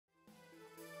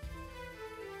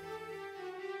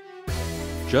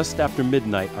Just after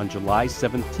midnight on July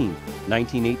 17,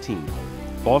 1918,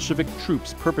 Bolshevik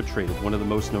troops perpetrated one of the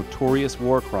most notorious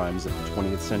war crimes of the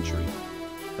 20th century,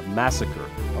 the massacre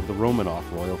of the Romanov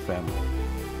royal family.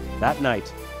 That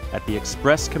night, at the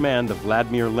express command of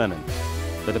Vladimir Lenin,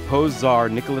 the deposed Tsar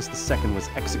Nicholas II was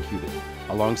executed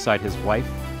alongside his wife,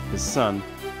 his son,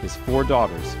 his 4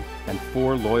 daughters, and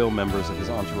 4 loyal members of his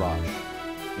entourage,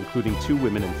 including 2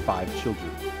 women and 5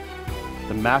 children.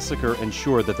 The massacre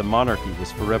ensured that the monarchy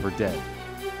was forever dead,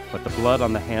 but the blood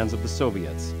on the hands of the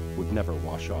Soviets would never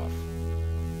wash off.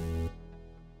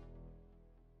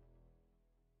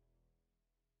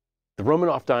 The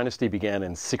Romanov dynasty began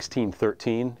in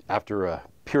 1613 after a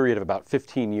period of about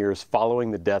 15 years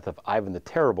following the death of Ivan the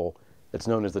Terrible that's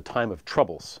known as the Time of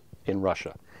Troubles in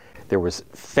Russia. There was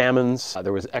famines,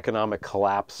 there was economic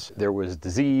collapse, there was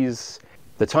disease.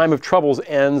 The Time of Troubles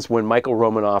ends when Michael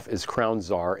Romanov is crowned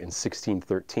Tsar in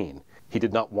 1613. He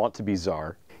did not want to be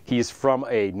Tsar. He is from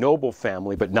a noble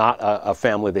family, but not a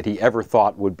family that he ever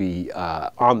thought would be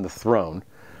on the throne.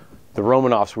 The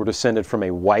Romanovs were descended from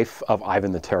a wife of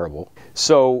Ivan the Terrible.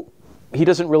 So he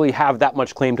doesn't really have that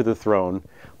much claim to the throne,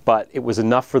 but it was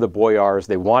enough for the boyars.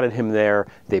 They wanted him there.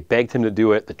 They begged him to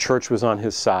do it. The church was on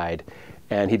his side,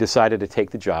 and he decided to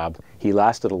take the job. He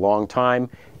lasted a long time,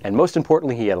 and most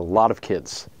importantly, he had a lot of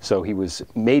kids. So he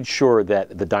made sure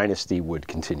that the dynasty would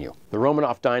continue. The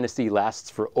Romanov dynasty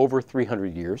lasts for over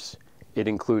 300 years. It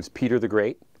includes Peter the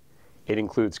Great. It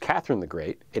includes Catherine the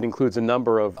Great. It includes a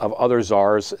number of other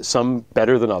czars, some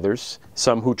better than others,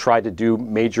 some who tried to do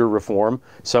major reform,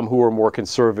 some who were more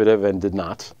conservative and did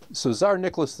not. So Tsar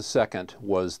Nicholas II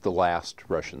was the last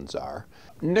Russian Tsar.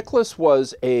 Nicholas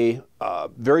was a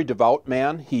very devout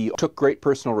man. He took great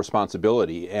personal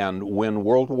responsibility, and when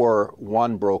World War I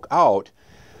broke out,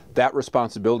 that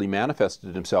responsibility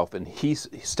manifested himself in he's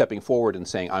stepping forward and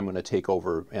saying, I'm going to take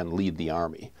over and lead the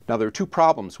army. Now, there are 2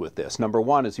 problems with this. Number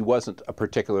one is he wasn't a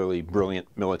particularly brilliant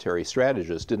military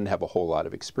strategist, didn't have a whole lot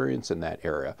of experience in that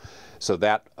area. So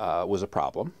that was a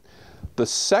problem. The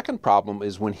second problem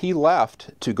is when he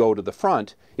left to go to the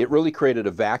front, it really created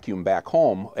a vacuum back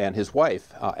home, and his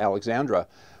wife, Alexandra,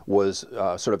 was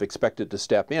sort of expected to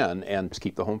step in and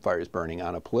keep the home fires burning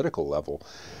on a political level,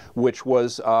 which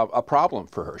was a problem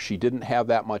for her. She didn't have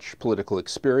that much political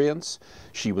experience.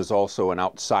 She was also an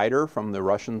outsider from the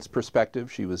Russians'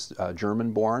 perspective. She was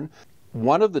German-born.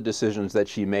 One of the decisions that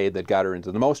she made that got her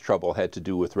into the most trouble had to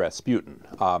do with Rasputin.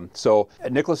 So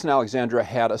Nicholas and Alexandra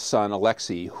had a son,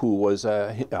 Alexei, who was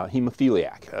a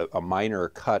hemophiliac. A minor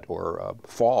cut or a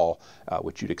fall,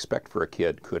 which you'd expect for a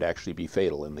kid, could actually be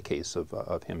fatal in the case of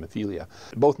hemophilia.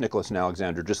 Both Nicholas and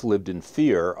Alexandra just lived in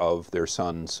fear of their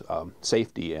son's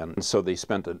safety, and so they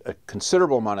spent a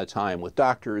considerable amount of time with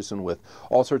doctors and with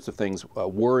all sorts of things,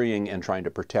 worrying and trying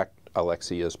to protect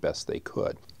Alexei as best they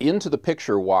could. Into the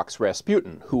picture walks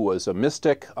Rasputin, who was a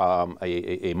mystic,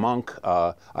 a monk,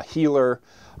 a healer,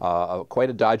 quite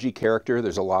a dodgy character.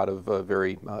 There's a lot of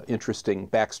very interesting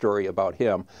backstory about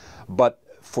him. But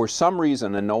for some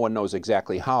reason, and no one knows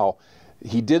exactly how,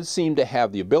 he did seem to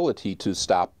have the ability to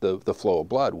stop the flow of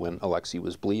blood when Alexei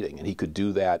was bleeding, and he could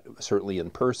do that certainly in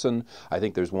person. I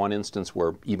think there's one instance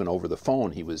where even over the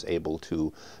phone he was able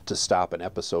to stop an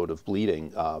episode of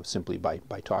bleeding simply by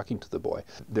talking to the boy.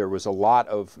 There was a lot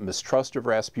of mistrust of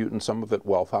Rasputin, some of it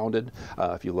well-founded,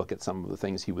 if you look at some of the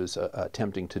things he was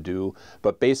attempting to do.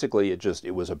 But basically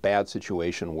it was a bad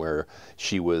situation where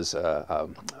she was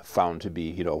found to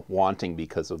be, wanting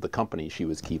because of the company she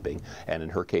was keeping, and in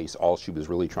her case all she was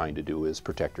really trying to do is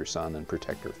protect her son and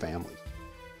protect her family.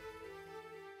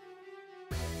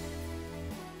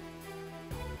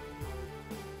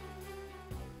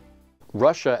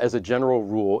 Russia, as a general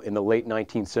rule, in the late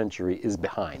 19th century is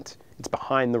behind. It's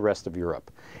behind the rest of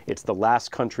Europe. It's the last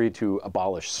country to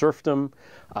abolish serfdom.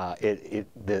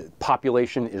 The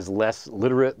population is less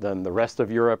literate than the rest of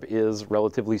Europe is,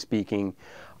 relatively speaking.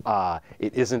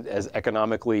 It isn't as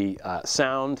economically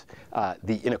sound.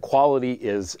 The inequality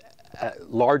is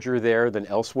larger there than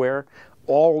elsewhere.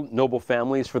 All noble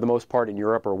families, for the most part, in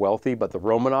Europe are wealthy, but the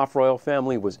Romanov royal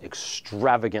family was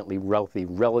extravagantly wealthy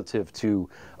relative to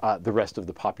the rest of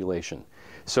the population.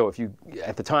 So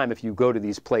at the time, if you go to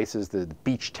these places, the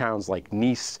beach towns like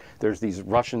Nice, there's these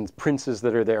Russian princes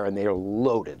that are there, and they are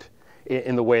loaded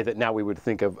in the way that now we would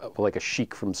think of like a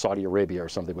sheik from Saudi Arabia or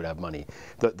something would have money.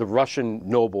 The Russian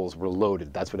nobles were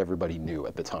loaded. That's what everybody knew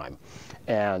at the time.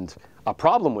 And a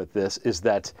problem with this is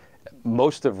that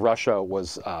most of Russia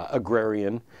was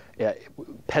agrarian,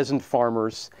 peasant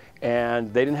farmers,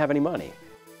 and they didn't have any money.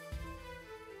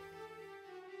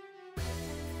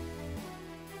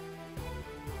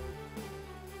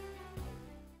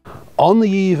 On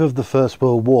the eve of the First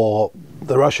World War,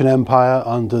 the Russian Empire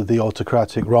under the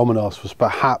autocratic Romanovs was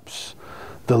perhaps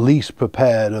the least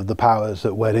prepared of the powers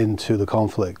that went into the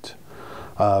conflict.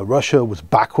 Russia was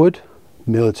backward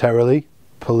militarily,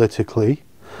 politically.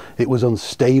 It was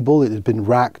unstable. It had been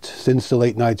racked since the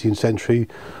late 19th century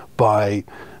by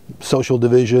social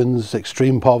divisions,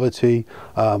 extreme poverty,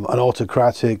 an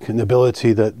autocratic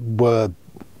nobility that were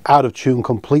out of tune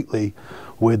completely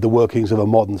with the workings of a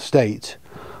modern state.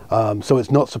 So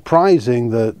it's not surprising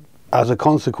that as a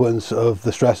consequence of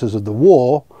the stresses of the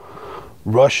war,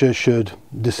 Russia should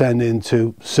descend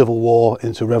into civil war,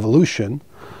 into revolution,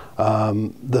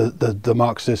 the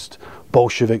Marxist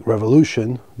Bolshevik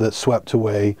revolution that swept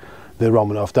away the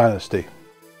Romanov dynasty.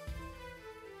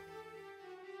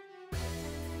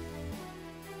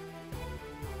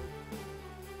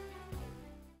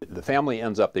 The family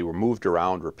ends up, they were moved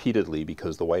around repeatedly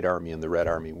because the White Army and the Red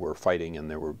Army were fighting, and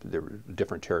there were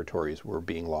different territories were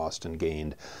being lost and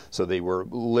gained. So they were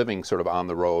living sort of on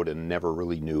the road and never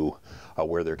really knew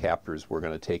where their captors were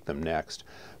going to take them next.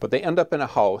 But they end up in a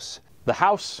house. The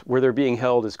house where they're being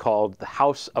held is called the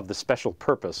House of the Special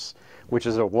Purpose, which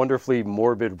is a wonderfully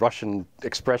morbid Russian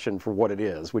expression for what it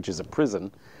is, which is a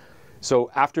prison. So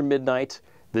after midnight,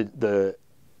 the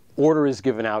order is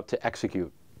given out to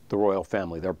execute the royal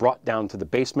family. They're brought down to the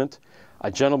basement. A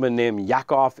gentleman named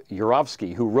Yakov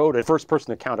Yurovsky, who wrote a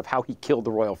first-person account of how he killed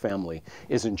the royal family,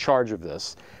 is in charge of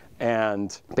this.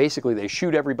 And basically they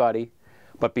shoot everybody,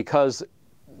 but because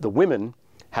the women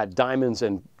had diamonds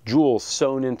and jewels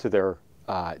sewn into their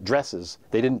dresses,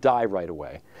 they didn't die right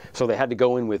away. So they had to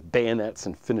go in with bayonets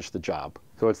and finish the job.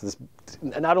 So it's this,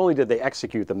 not only did they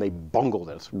execute them, they bungled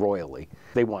it royally.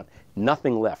 They want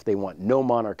nothing left. They want no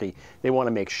monarchy. They want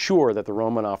to make sure that the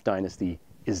Romanov dynasty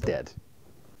is dead.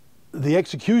 The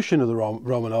execution of the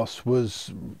Romanovs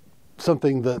was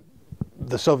something that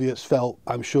the Soviets felt,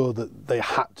 I'm sure, that they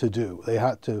had to do. They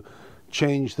had to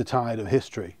change the tide of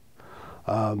history.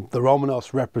 The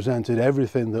Romanovs represented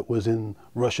everything that was in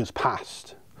Russia's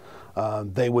past.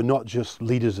 They were not just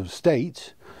leaders of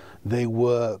state, they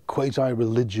were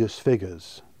quasi-religious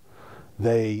figures.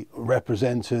 They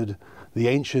represented the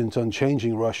ancient,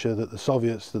 unchanging Russia that the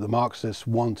Soviets, that the Marxists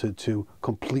wanted to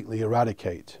completely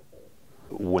eradicate.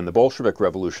 When the Bolshevik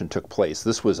Revolution took place,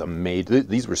 this was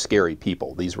these were scary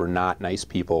people. These were not nice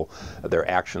people. Their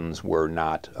actions were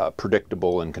not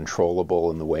predictable and controllable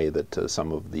in the way that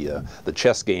some of the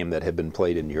chess game that had been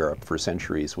played in Europe for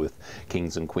centuries with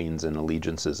kings and queens and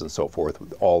allegiances and so forth.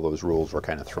 All those rules were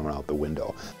kind of thrown out the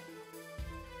window.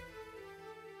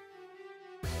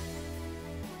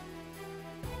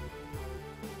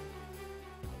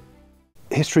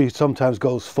 History sometimes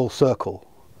goes full circle.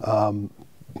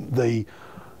 The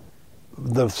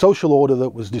social order that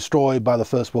was destroyed by the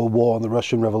First World War and the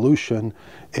Russian Revolution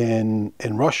in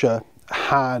Russia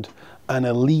had an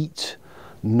elite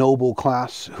noble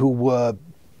class who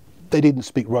they didn't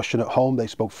speak Russian at home, they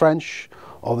spoke French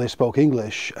or they spoke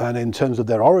English, and in terms of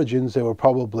their origins they were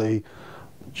probably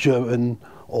German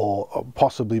or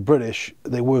possibly British.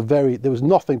 There was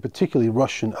nothing particularly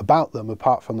Russian about them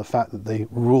apart from the fact that they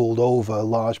ruled over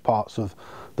large parts of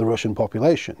the Russian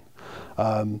population.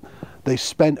 They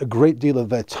spent a great deal of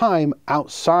their time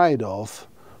outside of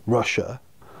Russia.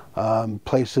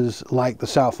 Places like the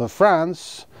south of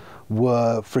France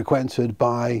were frequented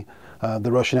by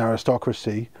the Russian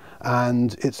aristocracy,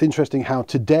 and it's interesting how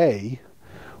today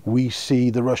we see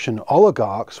the Russian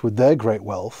oligarchs with their great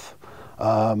wealth,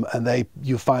 and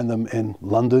you find them in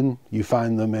London, you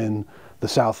find them in the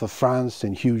south of France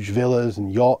in huge villas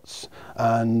and yachts,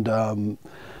 and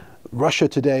Russia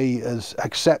today has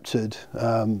accepted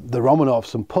the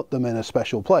Romanovs and put them in a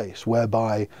special place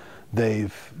whereby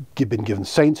they've been given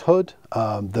sainthood,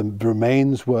 the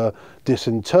remains were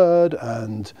disinterred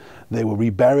and they were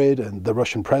reburied, and the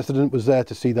Russian president was there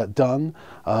to see that done.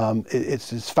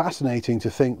 It's fascinating to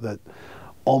think that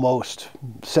almost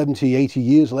 70, 80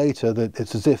 years later, that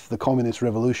it's as if the communist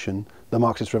revolution, the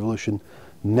Marxist revolution,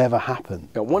 never happened.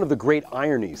 Now, one of the great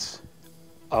ironies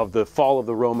of the fall of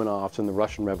the Romanovs and the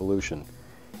Russian Revolution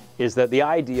is that the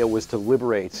idea was to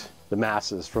liberate the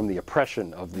masses from the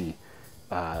oppression of the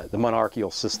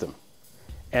monarchical system.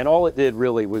 And all it did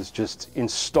really was just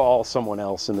install someone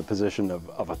else in the position of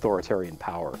authoritarian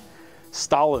power.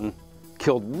 Stalin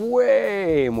killed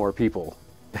way more people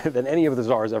than any of the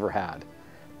czars ever had.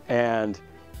 And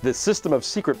the system of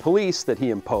secret police that he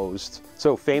imposed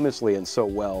so famously and so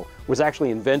well was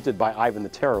actually invented by Ivan the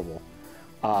Terrible.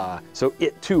 So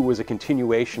it too was a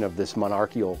continuation of this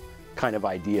monarchical kind of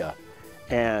idea.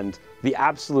 And the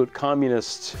absolute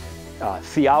communist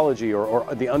theology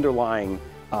or the underlying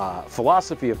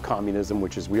philosophy of communism,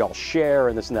 which is we all share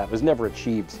and this and that, was never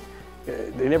achieved.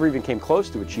 They never even came close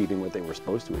to achieving what they were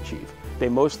supposed to achieve. They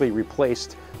mostly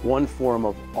replaced one form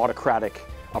of autocratic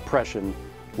oppression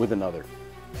with another.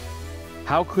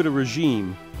 How could a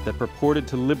regime that purported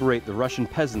to liberate the Russian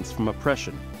peasants from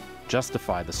oppression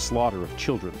justify the slaughter of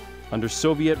children? Under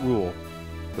Soviet rule,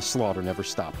 the slaughter never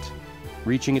stopped,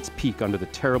 reaching its peak under the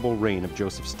terrible reign of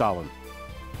Joseph Stalin.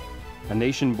 A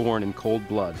nation born in cold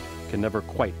blood can never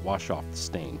quite wash off the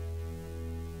stain.